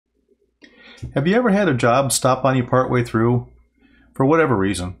Have you ever had a job stop on you partway through for whatever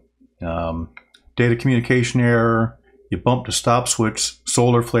reason? Data communication error, you bumped a stop switch,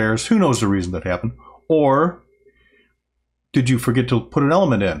 solar flares, who knows the reason that happened? Or did you forget to put an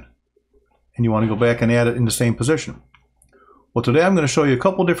element in and you want to go back and add it in the same position? Well, today I'm going to show you a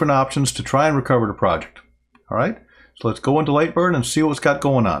couple different options to try and recover the project. All right, so let's go into Lightburn and see what's got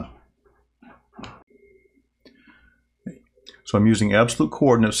going on. So I'm using absolute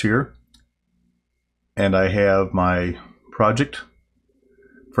coordinates here, and I have my project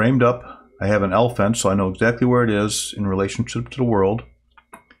framed up. I have an L fence, so I know exactly where it is in relationship to the world.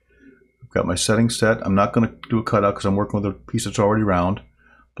 I've got my settings set. I'm not going to do a cutout because I'm working with a piece that's already round.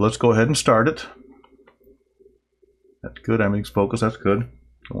 But let's go ahead and start it. That's good. Everything's focused. That's good.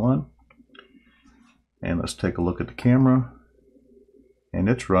 Go on. And let's take a look at the camera. And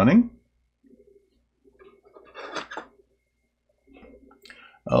it's running.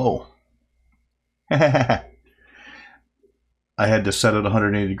 Oh. I had to set it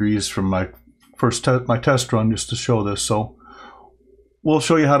 180 degrees from my first test run just to show this. So we'll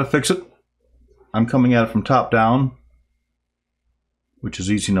show you how to fix it. I'm coming at it from top down, which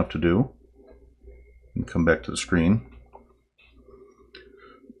is easy enough to do. And come back to the screen.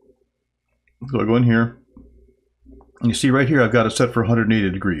 So I go in here. And you see right here I've got it set for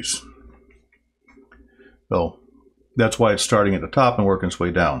 180 degrees. So that's why it's starting at the top and working its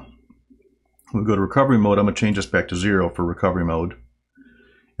way down. We'll go to recovery mode. I'm going to change this back to 0 for recovery mode.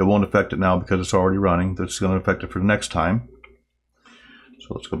 It won't affect it now because it's already running. That's going to affect it for the next time.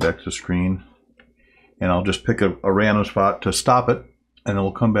 So let's go back to the screen. And I'll just pick a random spot to stop it. And then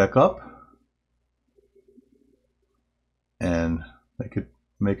we'll come back up. And make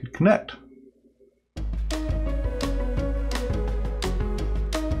it connect.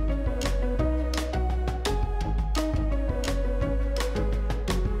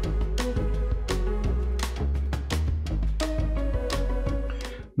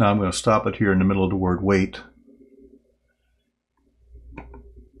 Now I'm going to stop it here in the middle of the word wait.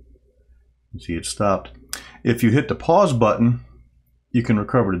 You see it stopped. If you hit the pause button, you can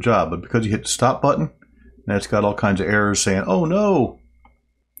recover the job, but because you hit the stop button, that's got all kinds of errors saying, oh no.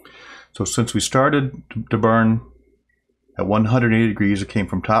 So since we started to burn at 180 degrees, it came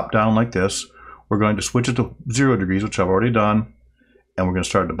from top down like this. We're going to switch it to 0 degrees, which I've already done, and we're going to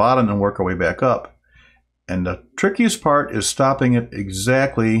start at the bottom and work our way back up. And the trickiest part is stopping it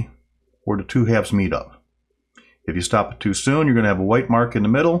exactly where the two halves meet up. If you stop it too soon, you're going to have a white mark in the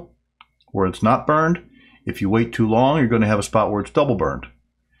middle where it's not burned. If you wait too long, you're going to have a spot where it's double burned.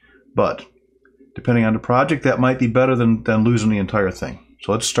 But depending on the project, that might be better than losing the entire thing.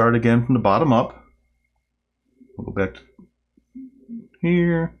 So let's start again from the bottom up. We'll go back to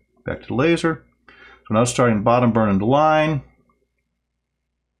here, back to the laser. So now starting bottom, burning the line.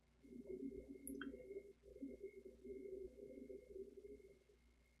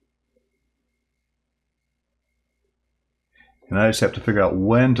 And I just have to figure out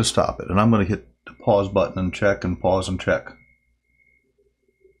when to stop it. And I'm going to hit the pause button and check and pause and check.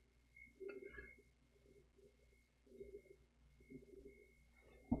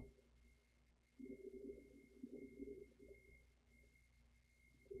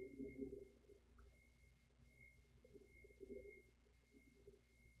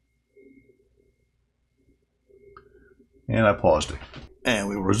 And I paused it. And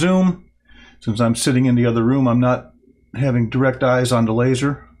we resume. Since I'm sitting in the other room, I'm not having direct eyes on the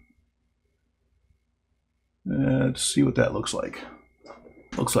laser. Let's see what that looks like.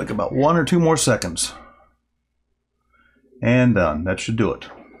 Looks like about 1 or 2 more seconds. And done. That should do it.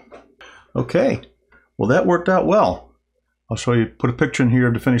 Okay. Well, that worked out well. I'll show you, put a picture in here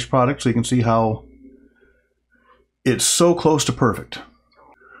of the finished product so you can see how it's so close to perfect.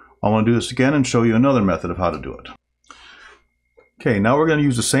 I want to do this again and show you another method of how to do it. Okay, now we're going to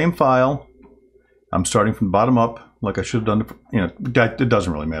use the same file. I'm starting from the bottom up, like I should have done. It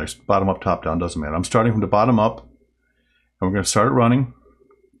doesn't really matter. Bottom up, top down, doesn't matter. I'm starting from the bottom up, and we're going to start it running.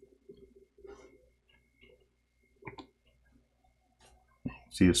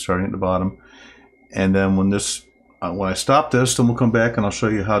 See, it's starting at the bottom. And then when I stop this, then we'll come back and I'll show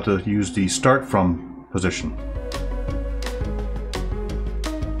you how to use the start from position.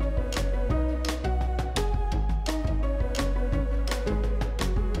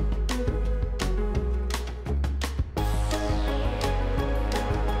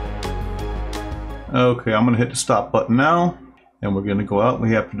 Okay, I'm going to hit the stop button now, and we're going to go out.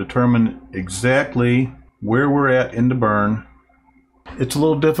 We have to determine exactly where we're at in the burn. It's a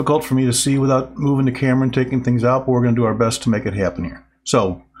little difficult for me to see without moving the camera and taking things out, but we're going to do our best to make it happen here.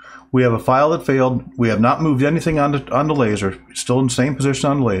 So we have a file that failed. We have not moved anything on the laser. It's still in the same position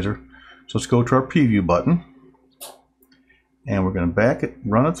on the laser. So let's go to our preview button, and we're going to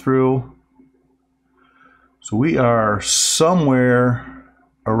run it through. So we are somewhere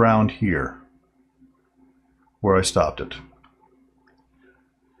around here where I stopped it.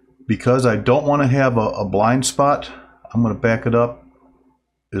 Because I don't want to have a blind spot, I'm going to back it up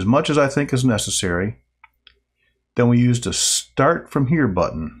as much as I think is necessary. Then we use the Start From Here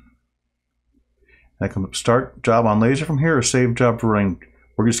button. I can start job on laser from here or save job for running.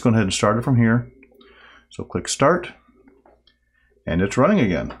 We're just going ahead and start it from here. So click Start, and it's running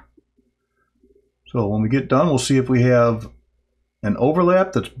again. So when we get done, we'll see if we have an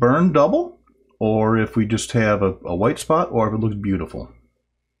overlap that's burned double, or if we just have a white spot, or if it looks beautiful.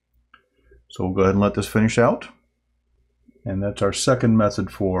 So we'll go ahead and let this finish out. And that's our second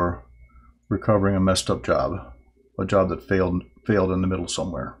method for recovering a messed up job. A job that failed in the middle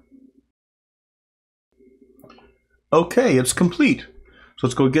somewhere. Okay, it's complete. So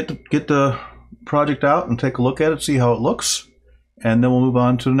let's go get the project out and take a look at it, see how it looks, and then we'll move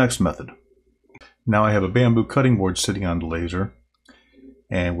on to the next method. Now I have a bamboo cutting board sitting on the laser,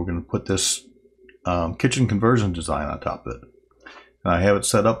 and we're going to put this kitchen conversion design on top of it. And I have it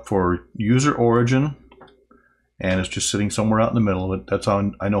set up for user origin, and it's just sitting somewhere out in the middle of it. That's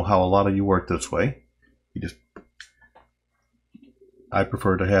how I know how a lot of you work this way. I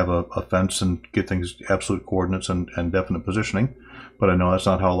prefer to have a fence and get things absolute coordinates and definite positioning, but I know that's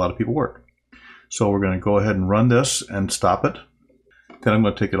not how a lot of people work. So we're going to go ahead and run this and stop it. Then I'm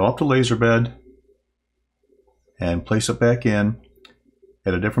going to take it off the laser bed and place it back in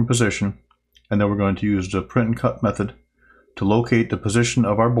at a different position, and then we're going to use the print and cut method to locate the position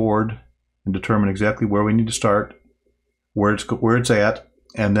of our board and determine exactly where we need to start, where it's at,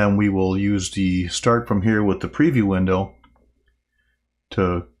 and then we will use the Start From Here with the preview window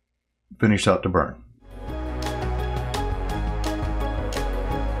to finish out the burn.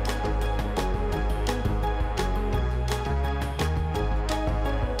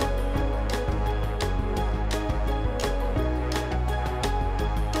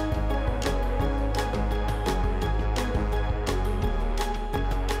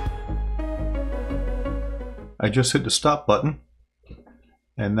 I just hit the stop button,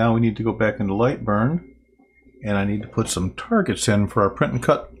 and now we need to go back into Lightburn, and I need to put some targets in for our print and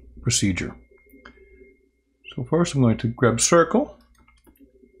cut procedure. So first I'm going to grab circle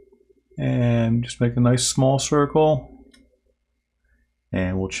and just make a nice small circle,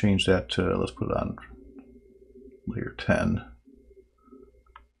 and we'll change that to, let's put it on layer 10.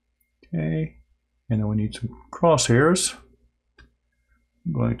 Okay, and then we need some crosshairs.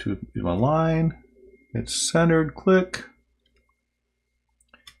 I'm going to do my line, it's centered, click,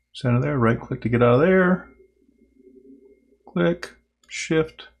 center there, right click to get out of there. Click,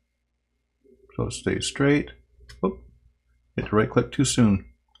 shift, so it stays straight. Whoop, hit the right click too soon.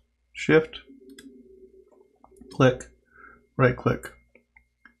 Shift, click, right click.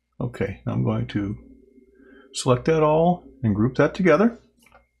 Okay, now I'm going to select that all and group that together.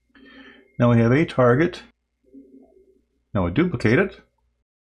 Now we have a target. Now we duplicate it.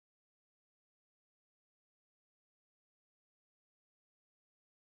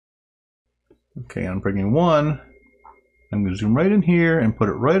 Okay, I'm bringing one. I'm going to zoom right in here and put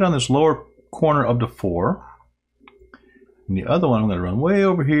it right on this lower corner of the 4. And the other one I'm going to run way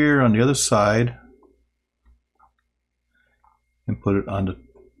over here on the other side and put it on the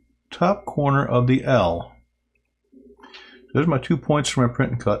top corner of the L. There's my 2 points for my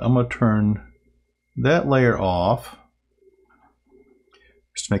print and cut. I'm going to turn that layer off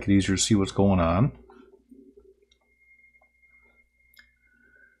just to make it easier to see what's going on.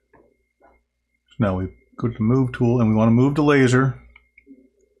 So now we go to the move tool and we want to move the laser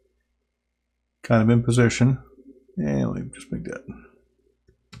kind of in position, and let me just make that.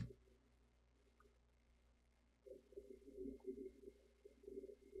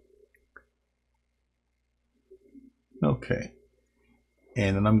 Okay,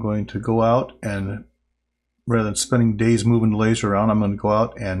 and then I'm going to go out and rather than spending days moving the laser around, I'm going to go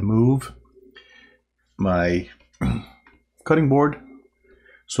out and move my cutting board.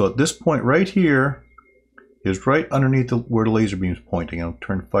 So at this point right here is right underneath where the laser beam is pointing. I'll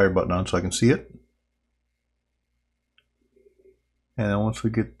turn the fire button on so I can see it. And then once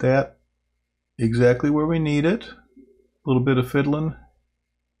we get that exactly where we need it, a little bit of fiddling.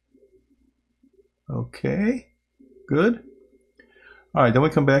 Okay, good. All right, then we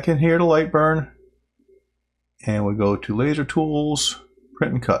come back in here to Lightburn, and we go to Laser Tools,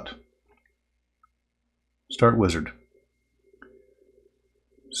 Print and Cut. Start Wizard.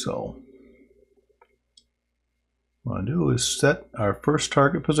 So what I do is set our first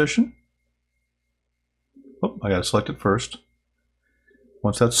target position. Oh, I got to select it first.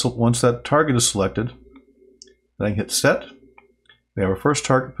 Once that target is selected, then I can hit set. We have our first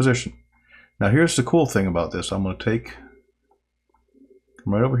target position. Now here's the cool thing about this. I'm going to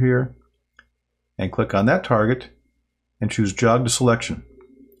come right over here and click on that target and choose jog to selection.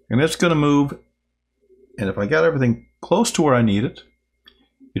 And it's going to move, and if I got everything close to where I need it,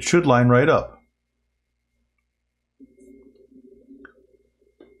 it should line right up.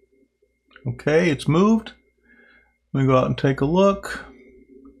 Okay, it's moved. Let me go out and take a look.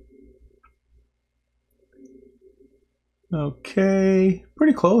 Okay,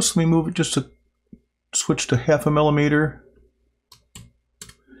 pretty close. Let me move it just to switch to 0.5 millimeter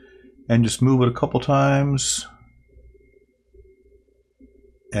and just move it a couple times.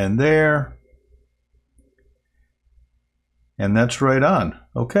 And there. And that's right on.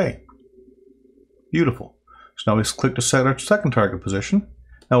 Okay. Beautiful. So now we click to set our second target position.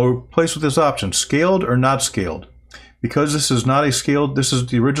 Now we're placed with this option, scaled or not scaled. Because this is not a scaled, this is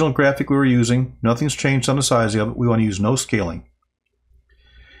the original graphic we were using. Nothing's changed on the size of it. We want to use no scaling.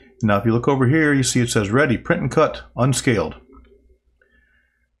 Now if you look over here, you see it says ready, print and cut, unscaled.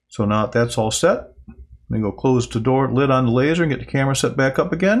 So now that's all set. Let me go close the lid on the laser and get the camera set back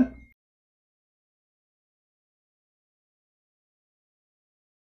up again.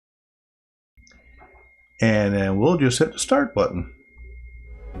 And then we'll just hit the start button.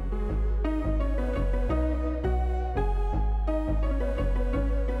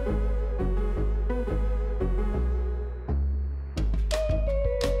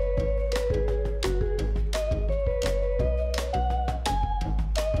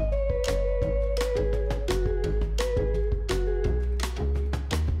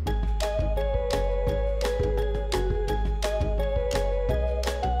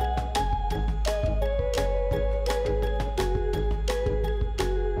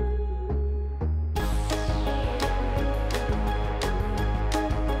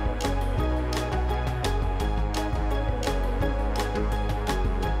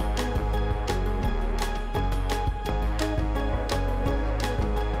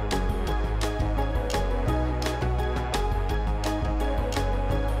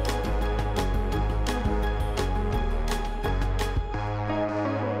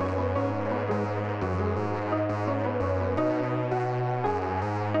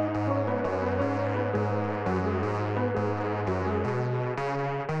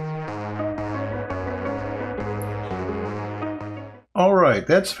 All right,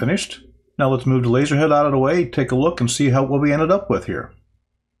 that's finished. Now let's move the laser head out of the way, take a look and see what we ended up with here.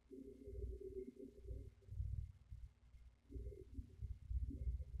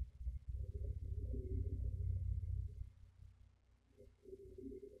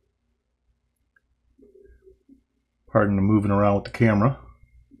 Pardon the moving around with the camera,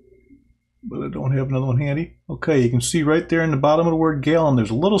 but I don't have another one handy. Okay, you can see right there in the bottom of the word gallon,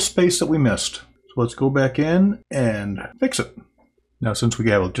 there's a little space that we missed. So let's go back in and fix it. Now, since we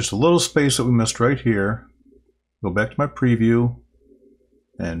have just a little space that we missed right here, go back to my preview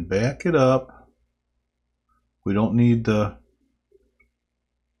and back it up. We don't need the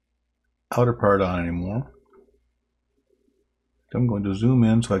outer part on anymore. I'm going to zoom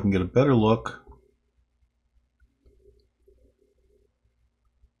in so I can get a better look.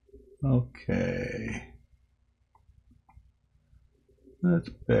 Okay. Let's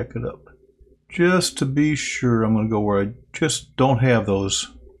back it up. Just to be sure, I'm going to go where I just don't have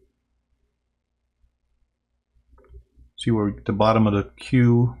those. See where the bottom of the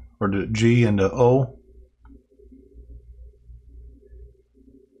Q or the G and the O.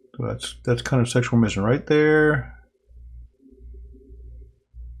 So that's kind of the section we're missing right there.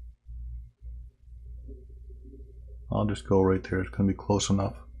 I'll just go right there. It's going to be close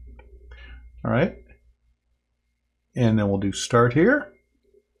enough. All right. And then we'll do start here.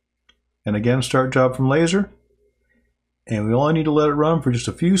 And again, start job from laser. And we only need to let it run for just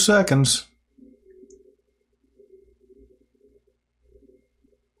a few seconds.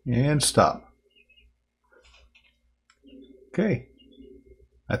 And stop. Okay.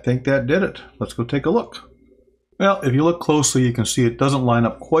 I think that did it. Let's go take a look. Well, if you look closely, you can see it doesn't line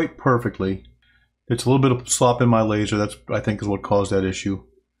up quite perfectly. It's a little bit of slop in my laser. That's, I think, is what caused that issue.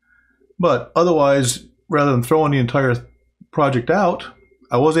 But otherwise, rather than throwing the entire project out,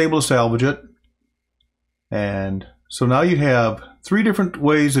 I was able to salvage it. And so now you have 3 different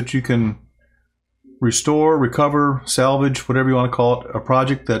ways that you can restore, recover, salvage, whatever you want to call it, a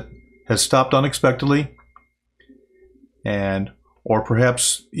project that has stopped unexpectedly. And, or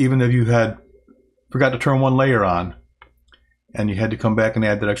perhaps even if you had forgot to turn one layer on and you had to come back and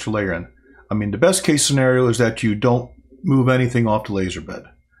add that extra layer in. I mean, the best case scenario is that you don't move anything off the laser bed.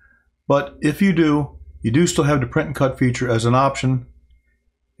 But if you do still have the print and cut feature as an option.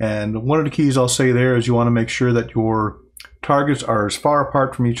 And one of the keys I'll say there is you want to make sure that your targets are as far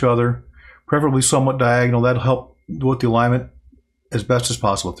apart from each other, preferably somewhat diagonal. That'll help with the alignment as best as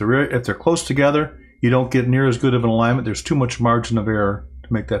possible. If they're close together, you don't get near as good of an alignment. There's too much margin of error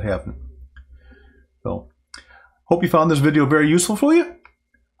to make that happen. So, hope you found this video very useful for you.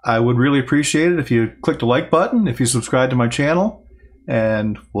 I would really appreciate it if you click the like button, if you subscribe to my channel,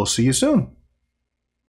 and we'll see you soon.